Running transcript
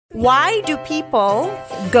Why do people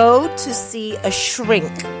go to see a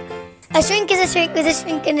shrink? A shrink is a shrink with a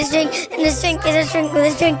shrink and a shrink and a shrink is a shrink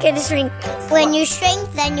with a shrink and a shrink. When you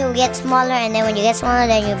shrink, then you get smaller, and then when you get smaller,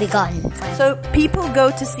 then you'll be gone. So people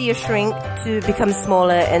go to see a shrink to become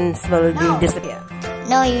smaller and slowly disappear.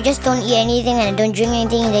 No, you just don't eat anything and don't drink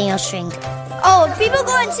anything, and then you'll shrink. Oh, people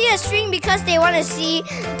go and see a shrink because they want to see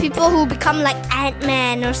people who become like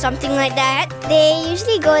Ant-Man or something like that. They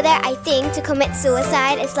usually go there, I think, to commit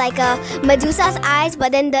suicide. It's like a Medusa's eyes,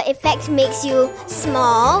 but then the effect makes you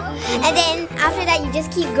small. And then after that, you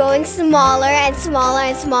just keep growing smaller and smaller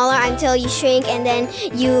and smaller until you shrink, and then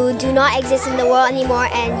you do not exist in the world anymore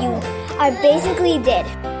and you are basically dead.